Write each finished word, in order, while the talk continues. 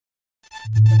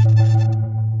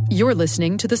You're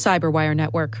listening to the Cyberwire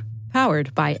Network,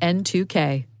 powered by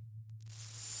N2K.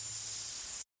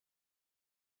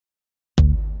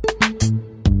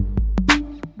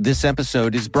 This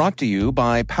episode is brought to you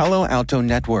by Palo Alto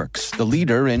Networks, the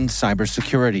leader in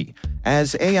cybersecurity.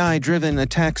 As AI-driven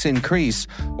attacks increase,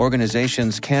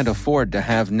 organizations can't afford to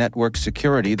have network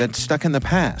security that's stuck in the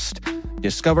past.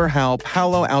 Discover how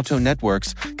Palo Alto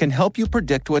Networks can help you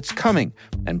predict what's coming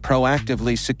and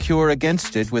proactively secure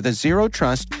against it with a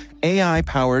zero-trust,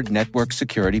 AI-powered network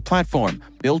security platform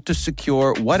built to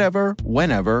secure whatever,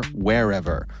 whenever,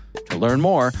 wherever. To learn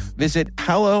more, visit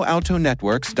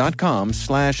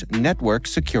paloaltonetworks.com/network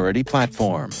security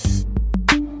platform.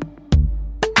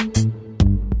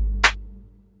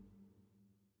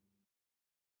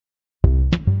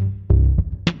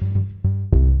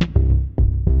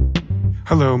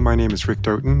 Hello, my name is Rick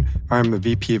Doten. I'm the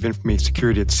VP of Information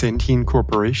Security at Centene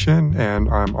Corporation, and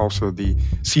I'm also the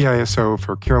CISO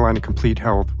for Carolina Complete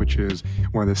Health, which is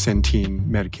one of the Centene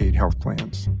Medicaid health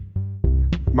plans.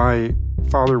 My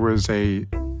father was a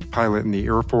pilot in the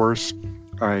Air Force.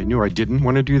 I knew I didn't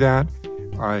want to do that.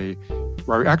 I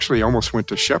actually almost went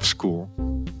to chef school.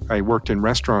 I worked in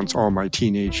restaurants all my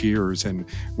teenage years and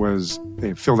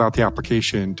filled out the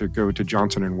application to go to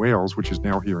Johnson & Wales, which is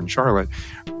now here in Charlotte.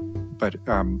 But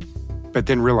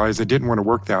then realized I didn't want to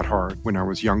work that hard when I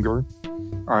was younger.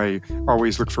 I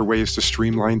always looked for ways to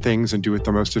streamline things and do it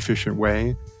the most efficient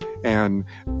way. And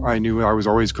I knew I was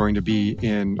always going to be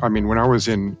when I was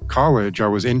in college, I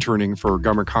was interning for a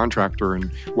government contractor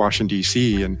in Washington,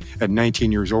 D.C., and at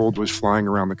 19 years old was flying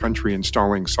around the country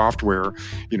installing software,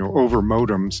 over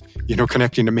modems,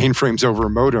 connecting to mainframes over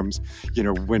modems,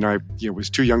 when I was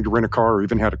too young to rent a car or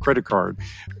even had a credit card.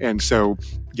 And so,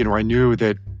 I knew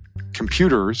that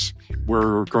computers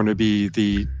were going to be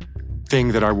the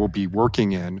thing that I will be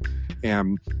working in.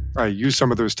 And I used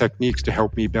some of those techniques to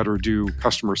help me better do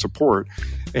customer support.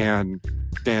 And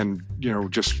then,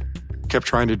 just kept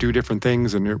trying to do different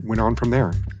things, and it went on from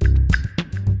there.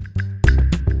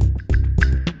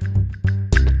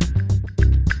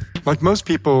 Like most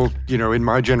people, in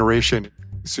my generation,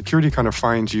 security kind of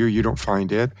finds you, you don't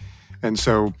find it. And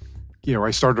so,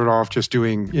 I started off just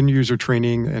doing end-user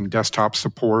training and desktop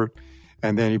support,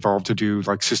 and then evolved to do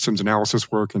like systems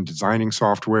analysis work and designing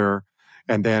software,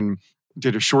 and then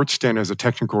did a short stint as a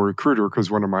technical recruiter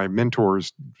because one of my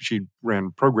mentors, she ran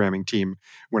a programming team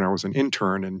when I was an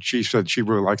intern, and she said she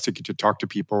really likes to get to talk to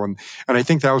people. And I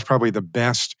think that was probably the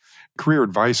best career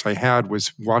advice I had,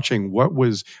 was watching what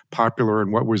was popular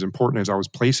and what was important as I was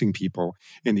placing people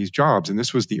in these jobs. And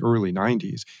this was the early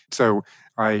 90s. So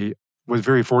I was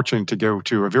very fortunate to go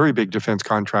to a very big defense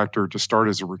contractor to start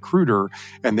as a recruiter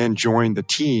and then join the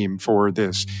team for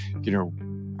this,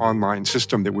 online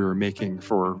system that we were making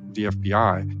for the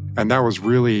FBI. And that was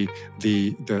really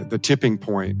the tipping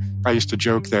point. I used to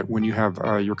joke that when you have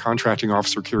your contracting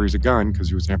officer carries a gun, because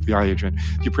he was an FBI agent,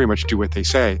 you pretty much do what they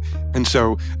say. And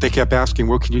so they kept asking,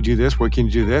 well, can you do this? What can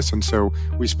you do this? And so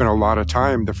we spent a lot of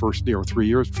time the first 3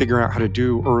 years figuring out how to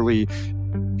do early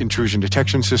intrusion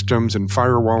detection systems and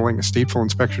firewalling, stateful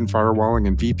inspection firewalling,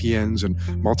 and VPNs and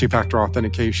multi-factor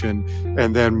authentication.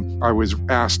 And then I was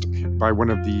asked by one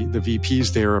of the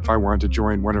VPs there if I wanted to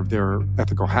join one of their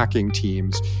ethical hacking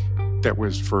teams that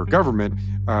was for government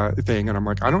thing. And I'm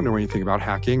like, I don't know anything about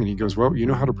hacking. And he goes, well, you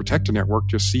know how to protect a network.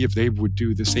 Just see if they would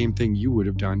do the same thing you would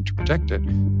have done to protect it.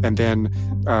 And then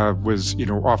was,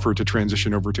 offered to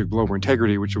transition over to Global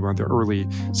Integrity, which was one of the early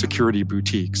security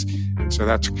boutiques. And so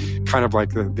that's kind of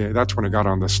like that's when I got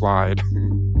on the slide.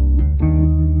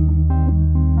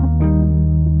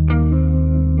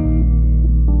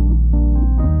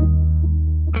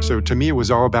 So to me, it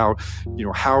was all about,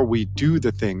 how we do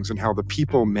the things and how the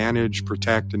people manage,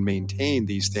 protect, and maintain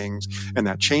these things. And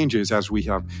that changes as we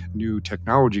have new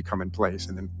technology come in place,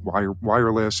 and then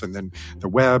wireless, and then the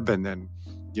web, and then,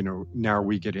 now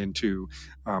we get into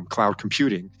cloud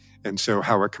computing. And so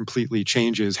how it completely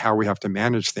changes how we have to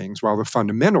manage things, while the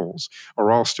fundamentals are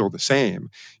all still the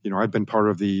same. I've been part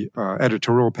of the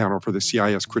editorial panel for the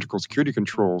CIS critical security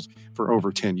controls for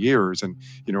over 10 years, and,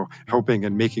 helping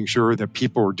and making sure that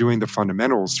people are doing the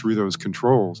fundamentals through those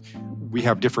controls. We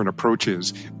have different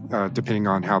approaches depending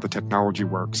on how the technology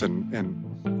works.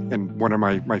 And one of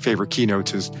my favorite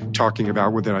keynotes is talking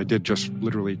about what that I did just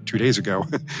literally 2 days ago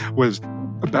was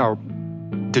about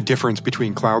the difference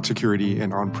between cloud security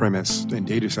and on-premise and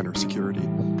data center security.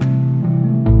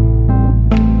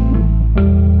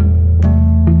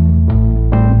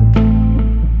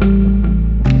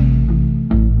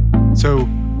 So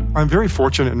I'm very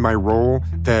fortunate in my role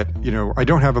that, I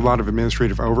don't have a lot of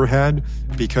administrative overhead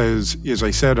because, as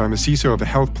I said, I'm a CISO of a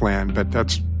health plan, but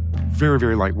that's very,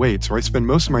 very lightweight. So I spend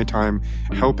most of my time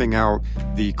helping out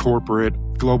the corporate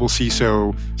global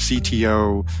CISO,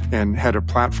 CTO, and head of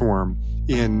platform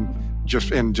in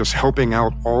just helping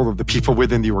out all of the people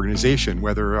within the organization,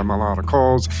 whether I'm on a lot of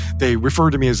calls. They refer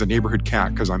to me as a neighborhood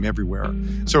cat because I'm everywhere.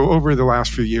 So over the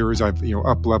last few years, I've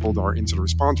up-leveled our incident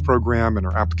response program and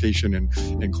our application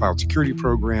and cloud security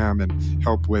program and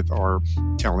help with our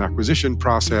talent acquisition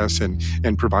process and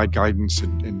provide guidance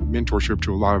and mentorship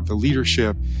to a lot of the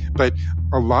leadership. But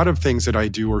a lot of things that I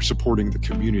do are supporting the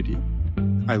community.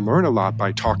 I learn a lot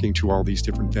by talking to all these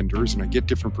different vendors, and I get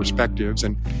different perspectives,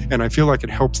 and I feel like it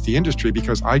helps the industry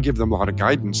because I give them a lot of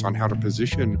guidance on how to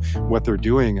position what they're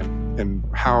doing and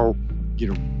how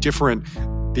different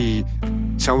the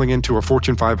selling into a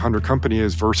Fortune 500 company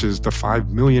is versus the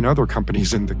 5 million other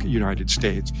companies in the United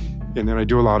States. And then I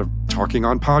do a lot of talking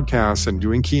on podcasts and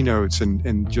doing keynotes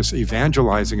and just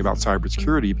evangelizing about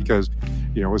cybersecurity because,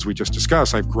 as we just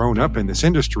discussed, I've grown up in this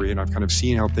industry and I've kind of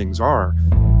seen how things are.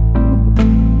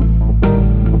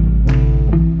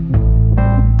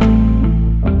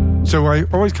 So I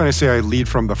always kind of say I lead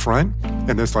from the front,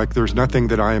 and there's nothing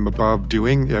that I am above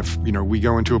doing. If, we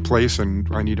go into a place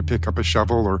and I need to pick up a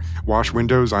shovel or wash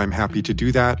windows, I'm happy to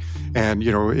do that and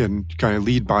kind of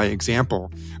lead by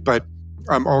example. But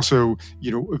I'm also,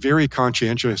 very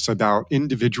conscientious about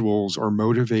individuals are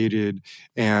motivated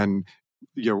and,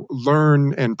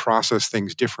 learn and process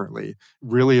things differently.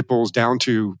 Really, it boils down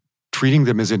to treating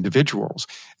them as individuals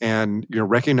and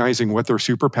recognizing what their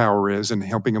superpower is and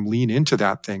helping them lean into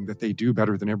that thing that they do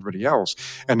better than everybody else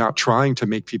and not trying to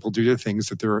make people do the things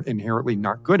that they're inherently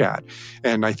not good at.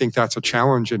 And I think that's a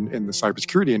challenge in the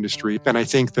cybersecurity industry. And I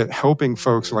think that helping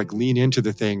folks lean into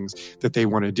the things that they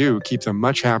want to do, keep them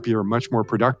much happier, much more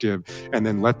productive, and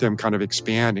then let them kind of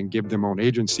expand and give them own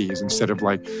agencies instead of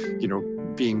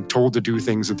being told to do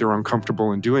things that they're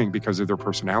uncomfortable in doing because of their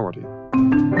personality.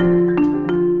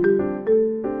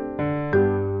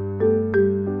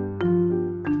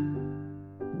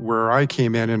 Where I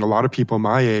came in, and a lot of people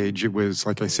my age, it was,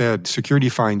 like I said, security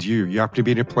finds you. You have to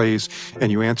be in a place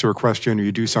and you answer a question or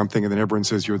you do something and then everyone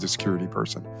says you're the security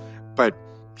person. But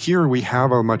here we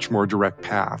have a much more direct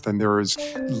path, and there is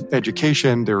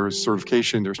education, there is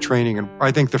certification, there's training. And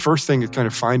I think the first thing is kind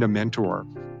of find a mentor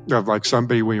of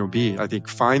somebody where you'll be. I think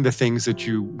find the things that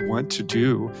you want to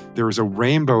do. There is a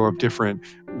rainbow of different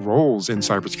roles in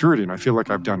cybersecurity, and I feel like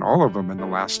I've done all of them in the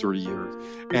last 30 years.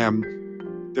 And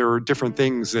there are different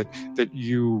things the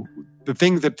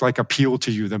thing that appeal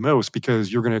to you the most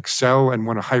because you're going to excel and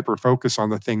want to hyper focus on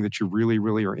the thing that you really,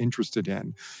 really are interested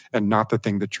in and not the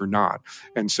thing that you're not.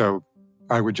 And so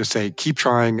I would just say, keep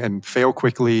trying and fail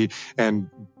quickly and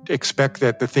expect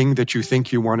that the thing that you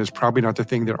think you want is probably not the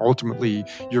thing that ultimately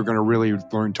you're going to really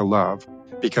learn to love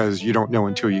because you don't know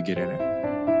until you get in it.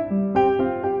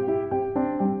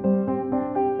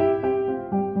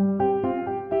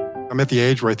 I'm at the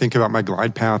age where I think about my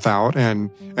glide path out,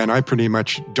 and I pretty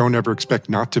much don't ever expect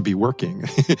not to be working,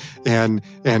 and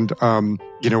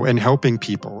helping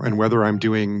people. And whether I'm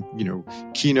doing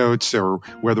keynotes or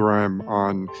whether I'm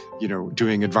on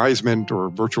doing advisement or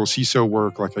virtual CISO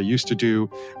work like I used to do,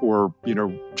 or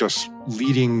just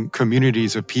leading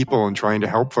communities of people and trying to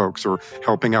help folks, or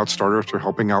helping out startups or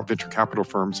helping out venture capital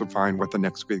firms to find what the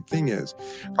next big thing is.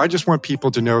 I just want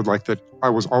people to know that I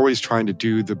was always trying to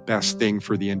do the best thing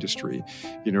for the industry.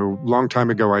 Long time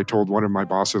ago, I told one of my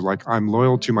bosses, I'm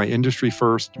loyal to my industry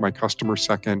first, my customer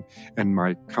second, and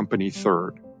my company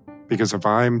third. Because if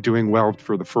I'm doing well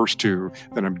for the first two,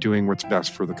 then I'm doing what's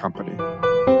best for the company.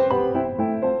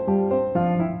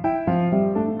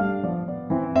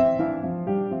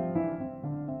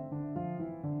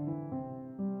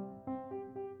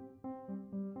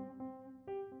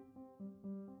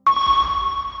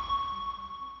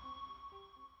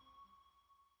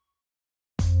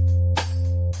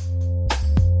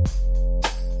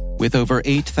 With over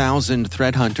 8,000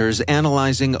 threat hunters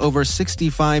analyzing over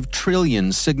 65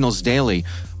 trillion signals daily,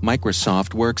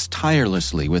 Microsoft works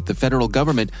tirelessly with the federal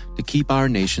government to keep our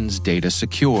nation's data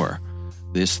secure.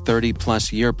 This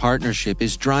 30-plus year partnership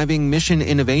is driving mission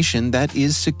innovation that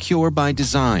is secure by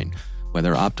design.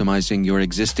 Whether optimizing your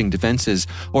existing defenses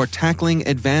or tackling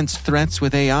advanced threats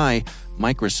with AI,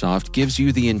 Microsoft gives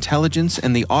you the intelligence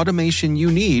and the automation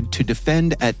you need to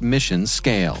defend at mission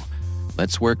scale.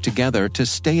 Let's work together to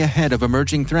stay ahead of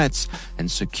emerging threats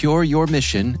and secure your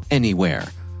mission anywhere.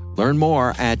 Learn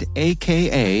more at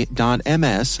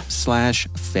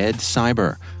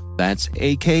aka.ms/fedcyber. That's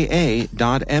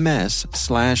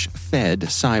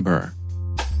aka.ms/fedcyber.